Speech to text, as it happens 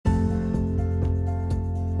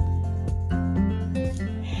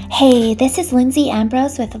Hey, this is Lindsay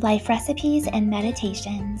Ambrose with Life Recipes and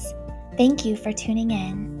Meditations. Thank you for tuning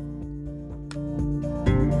in.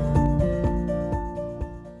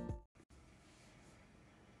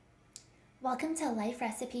 Welcome to Life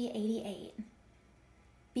Recipe 88,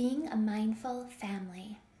 Being a Mindful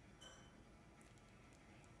Family.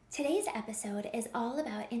 Today's episode is all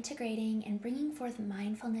about integrating and bringing forth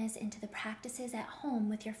mindfulness into the practices at home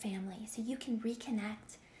with your family so you can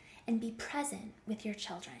reconnect and be present with your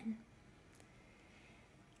children.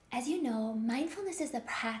 As you know, mindfulness is the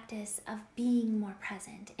practice of being more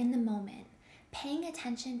present in the moment, paying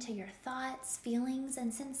attention to your thoughts, feelings,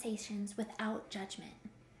 and sensations without judgment.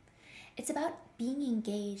 It's about being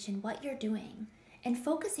engaged in what you're doing and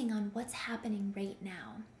focusing on what's happening right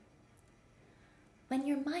now. When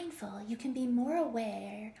you're mindful, you can be more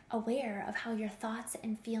aware of how your thoughts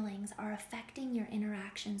and feelings are affecting your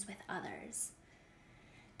interactions with others.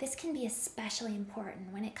 This can be especially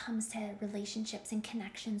important when it comes to relationships and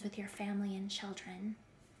connections with your family and children.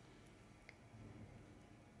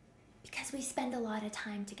 Because we spend a lot of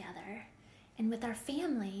time together, and with our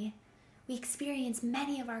family, we experience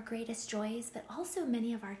many of our greatest joys, but also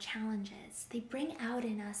many of our challenges. They bring out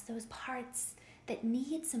in us those parts that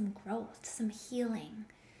need some growth, some healing.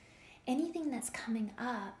 Anything that's coming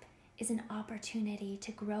up is an opportunity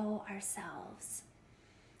to grow ourselves,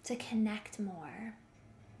 to connect more,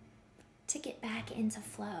 to get back into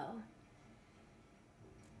flow.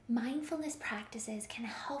 Mindfulness practices can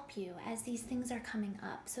help you as these things are coming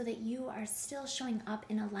up so that you are still showing up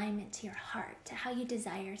in alignment to your heart, to how you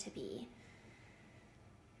desire to be.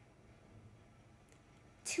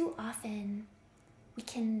 Too often, we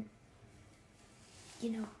can,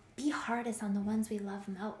 be hardest on the ones we love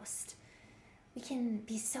most. We can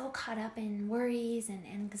be so caught up in worries and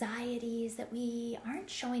anxieties that we aren't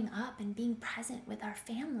showing up and being present with our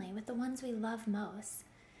family, with the ones we love most.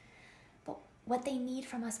 But what they need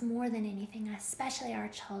from us more than anything, especially our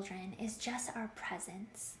children, is just our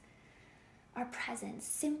presence. Our presence,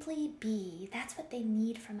 simply be. That's what they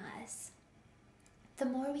need from us. The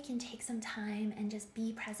more we can take some time and just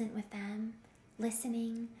be present with them,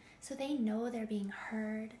 listening, so they know they're being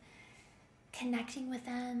heard, connecting with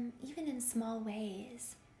them, even in small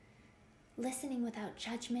ways, listening without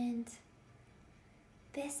judgment.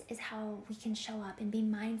 This is how we can show up and be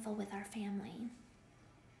mindful with our family.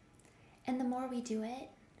 And the more we do it,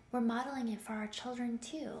 we're modeling it for our children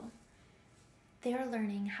too. They're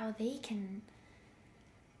learning how they can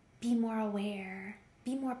be more aware,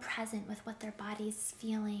 be more present with what their body's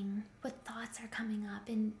feeling, what thoughts are coming up,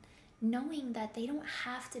 and knowing that they don't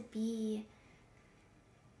have to be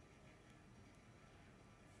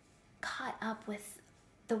caught up with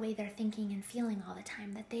the way they're thinking and feeling all the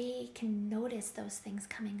time, that they can notice those things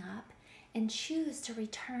coming up and choose to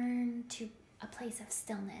return to a place of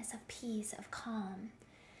stillness, of peace, of calm.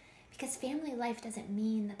 Because family life doesn't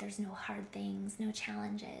mean that there's no hard things, no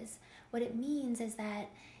challenges. What it means is that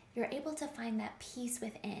you're able to find that peace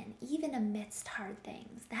within, even amidst hard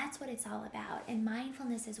things. That's what it's all about. And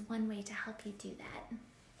mindfulness is one way to help you do that.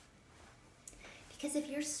 Because if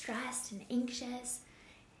you're stressed and anxious,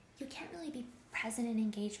 you can't really be present and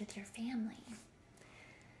engaged with your family.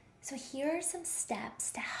 So here are some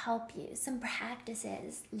steps to help you, some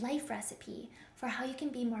practices, life recipe for how you can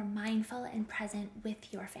be more mindful and present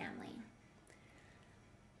with your family.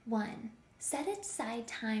 1, set aside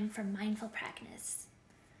time for mindful practice.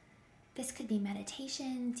 This could be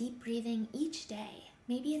meditation, deep breathing each day.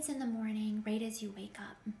 Maybe it's in the morning, right as you wake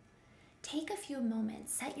up. Take a few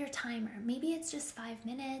moments, set your timer. Maybe it's just 5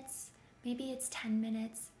 minutes, maybe it's 10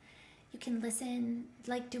 minutes. You can listen,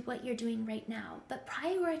 do what you're doing right now, but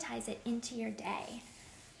prioritize it into your day.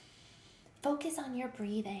 Focus on your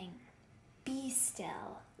breathing. Be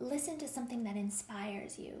still. Listen to something that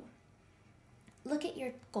inspires you. Look at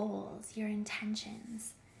your goals, your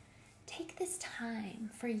intentions. Take this time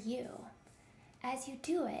for you. As you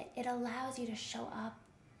do it, it allows you to show up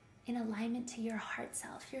in alignment to your heart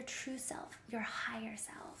self, your true self, your higher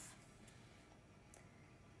self.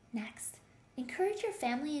 Next, encourage your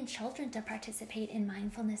family and children to participate in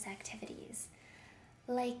mindfulness activities.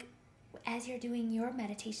 Like as you're doing your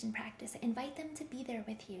meditation practice, invite them to be there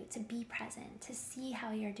with you, to be present, to see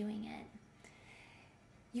how you're doing it.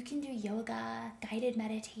 You can do yoga, guided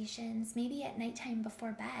meditations. Maybe at nighttime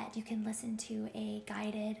before bed, you can listen to a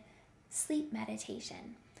guided sleep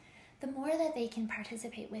meditation. The more that they can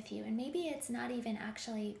participate with you, and maybe it's not even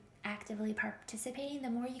actually actively participating, the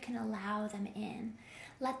more you can allow them in,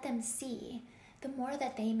 let them see, the more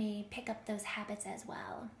that they may pick up those habits as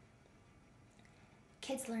well.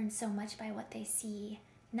 Kids learn so much by what they see,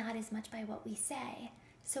 not as much by what we say.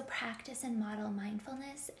 So practice and model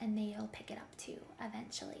mindfulness, and they'll pick it up too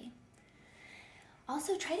eventually.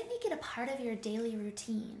 Also, try to make it a part of your daily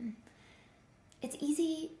routine. It's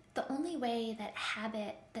easy. The only way that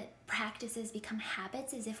practices become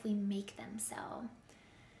habits is if we make them so.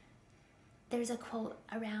 There's a quote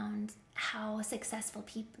around how successful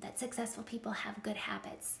people have good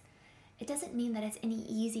habits. It doesn't mean that it's any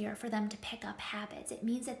easier for them to pick up habits. It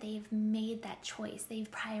means that they've made that choice.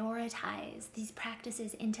 They've prioritized these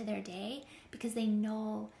practices into their day because they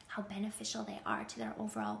know how beneficial they are to their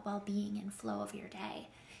overall well-being and flow of your day.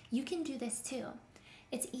 You can do this too.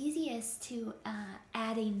 It's easiest to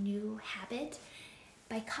add a new habit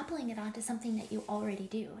by coupling it onto something that you already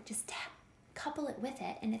do. Just couple it with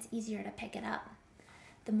it, and it's easier to pick it up.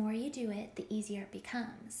 The more you do it, the easier it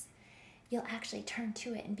becomes. You'll actually turn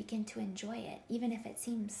to it and begin to enjoy it, even if it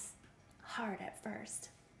seems hard at first.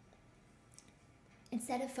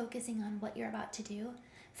 Instead of focusing on what you're about to do,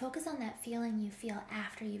 focus on that feeling you feel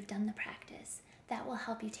after you've done the practice. That will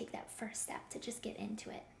help you take that first step to just get into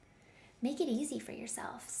it. Make it easy for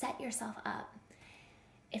yourself. Set yourself up.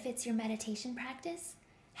 If it's your meditation practice,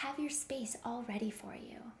 have your space all ready for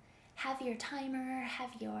you. Have your timer,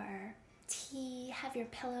 have your tea, have your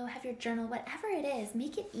pillow, have your journal, whatever it is.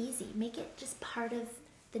 Make it easy. Make it just part of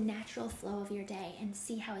the natural flow of your day, and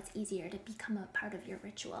see how it's easier to become a part of your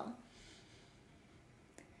ritual.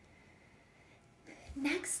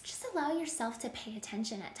 Next, just allow yourself to pay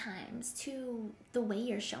attention at times to the way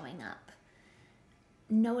you're showing up.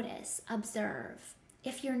 Notice, observe.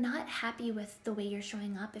 If you're not happy with the way you're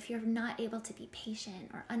showing up, if you're not able to be patient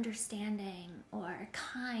or understanding or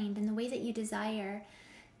kind in the way that you desire,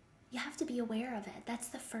 you have to be aware of it. That's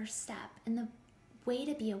the first step. And the way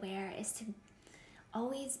to be aware is to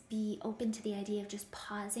always be open to the idea of just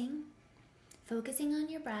pausing, focusing on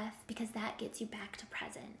your breath, because that gets you back to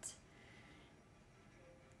present.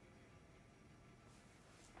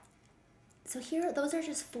 So those are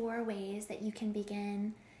just 4 ways that you can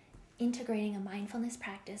begin integrating a mindfulness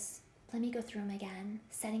practice. Let me go through them again.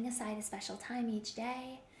 Setting aside a special time each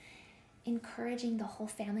day, encouraging the whole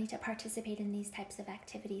family to participate in these types of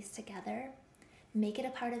activities together, make it a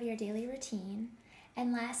part of your daily routine,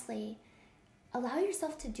 and lastly, allow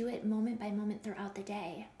yourself to do it moment by moment throughout the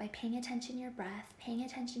day by paying attention to your breath, paying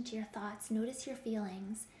attention to your thoughts, notice your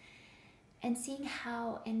feelings, and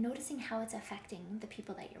noticing how it's affecting the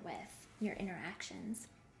people that you're with, your interactions.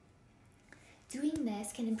 Doing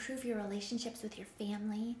this can improve your relationships with your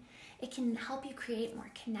family. It can help you create more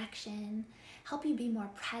connection, help you be more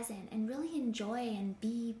present, and really enjoy and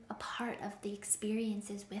be a part of the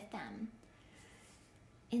experiences with them.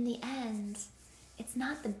 In the end, it's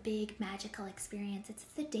not the big magical experience, it's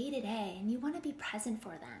the day-to-day, and you want to be present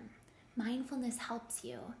for them. Mindfulness helps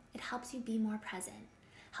you. It helps you be more present,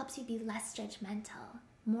 helps you be less judgmental,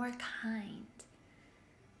 more kind,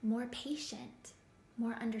 more patient,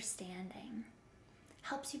 more understanding.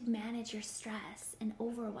 Helps you manage your stress and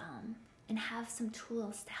overwhelm, and have some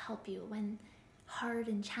tools to help you when hard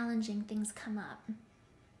and challenging things come up.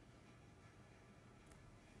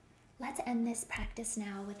 Let's end this practice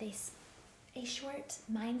now with a short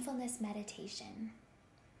mindfulness meditation.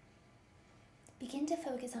 Begin to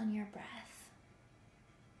focus on your breath.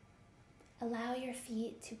 Allow your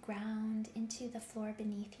feet to ground into the floor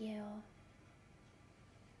beneath you.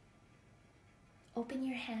 Open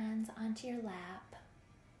your hands onto your lap.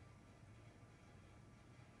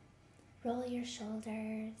 Roll your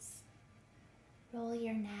shoulders, roll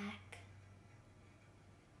your neck.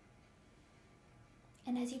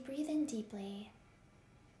 And as you breathe in deeply,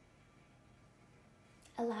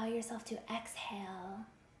 allow yourself to exhale.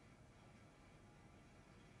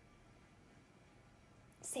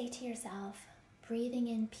 Say to yourself, breathing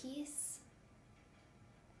in peace,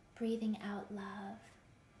 breathing out love.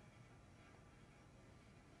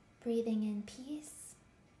 Breathing in peace,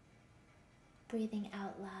 breathing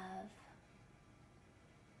out love.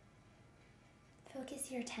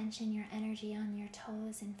 Focus your attention, your energy on your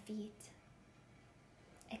toes and feet.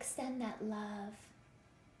 Extend that love.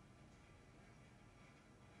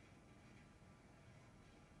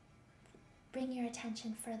 Bring your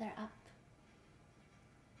attention further up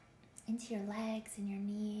into your legs and your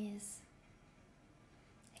knees.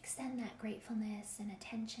 Extend that gratefulness and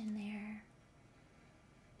attention there.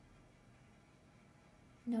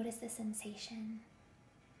 Notice the sensation.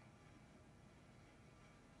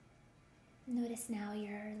 Notice now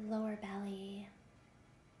your lower belly.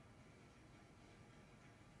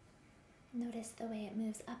 Notice the way it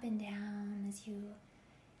moves up and down as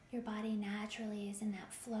your body naturally is in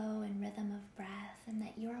that flow and rhythm of breath, and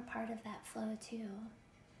that you're a part of that flow too.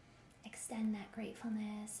 Extend that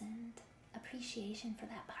gratefulness and appreciation for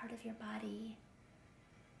that part of your body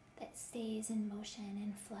that stays in motion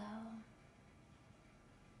and flow.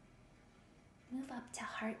 Move up to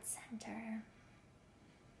heart center.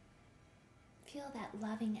 Feel that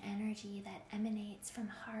loving energy that emanates from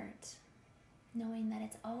heart, knowing that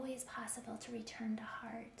it's always possible to return to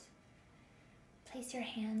heart. Place your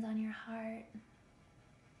hands on your heart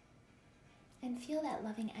and feel that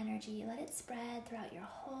loving energy. Let it spread throughout your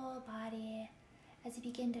whole body as you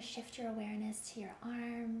begin to shift your awareness to your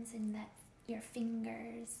arms and your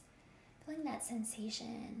fingers, feeling that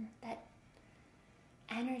sensation, that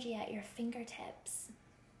energy at your fingertips.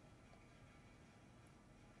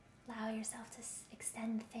 Allow yourself to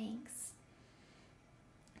extend thanks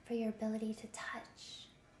for your ability to touch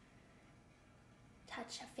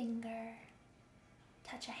a finger,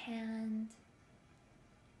 touch a hand.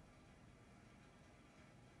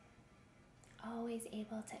 Always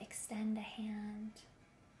able to extend a hand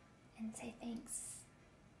and say thanks.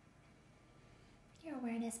 Your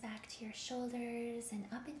awareness back to your shoulders and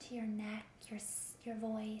up into your neck, your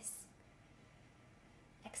voice.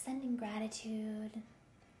 Extending gratitude,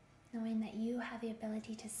 knowing that you have the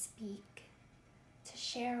ability to speak, to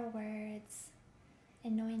share words,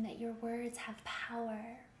 and knowing that your words have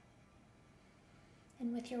power.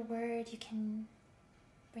 And with your word, you can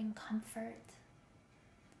bring comfort,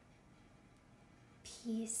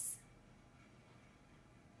 peace,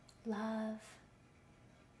 love.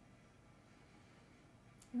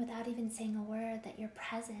 And without even saying a word, that your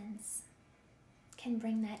presence can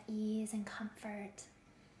bring that ease and comfort.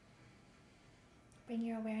 Bring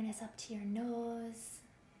your awareness up to your nose,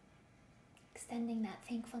 extending that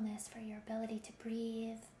thankfulness for your ability to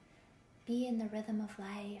breathe, be in the rhythm of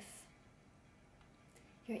life.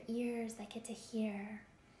 Your ears that get to hear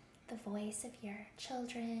the voice of your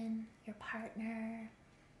children, your partner,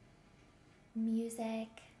 music,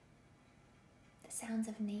 the sounds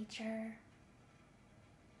of nature.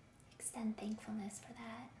 Extend thankfulness for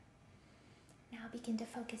that. Now begin to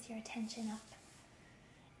focus your attention up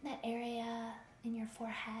in that area in your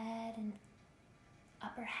forehead and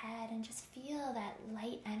upper head, and just feel that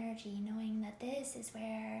light energy, knowing that this is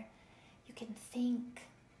where you can think,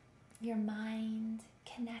 your mind,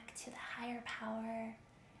 connect to the higher power,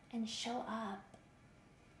 and show up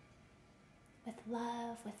with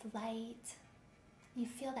love, with light. You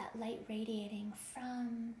feel that light radiating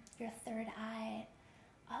from your third eye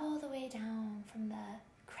all the way down from the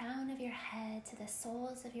crown of your head to the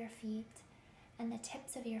soles of your feet and the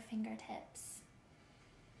tips of your fingertips.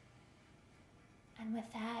 And with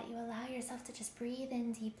that, you allow yourself to just breathe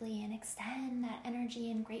in deeply and extend that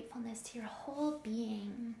energy and gratefulness to your whole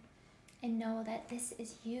being, and know that this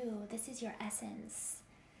is you, this is your essence.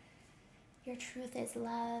 Your truth is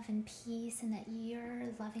love and peace, and that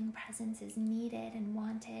your loving presence is needed and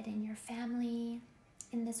wanted in your family,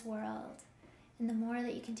 in this world. And the more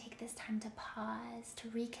that you can take this time to pause, to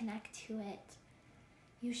reconnect to it,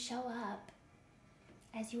 you show up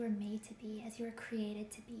as you were made to be, as you were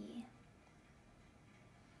created to be.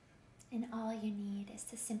 And all you need is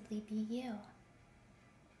to simply be you.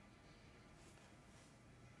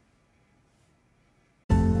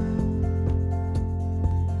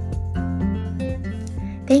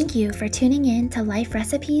 Thank you for tuning in to Life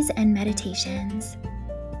Recipes and Meditations.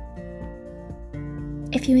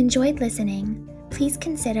 If you enjoyed listening, please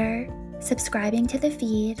consider subscribing to the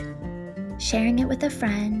feed, sharing it with a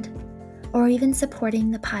friend, or even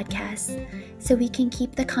supporting the podcast so we can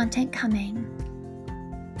keep the content coming.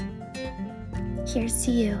 Here's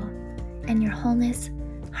to you and your wholeness,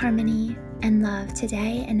 harmony, and love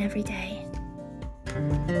today and every day.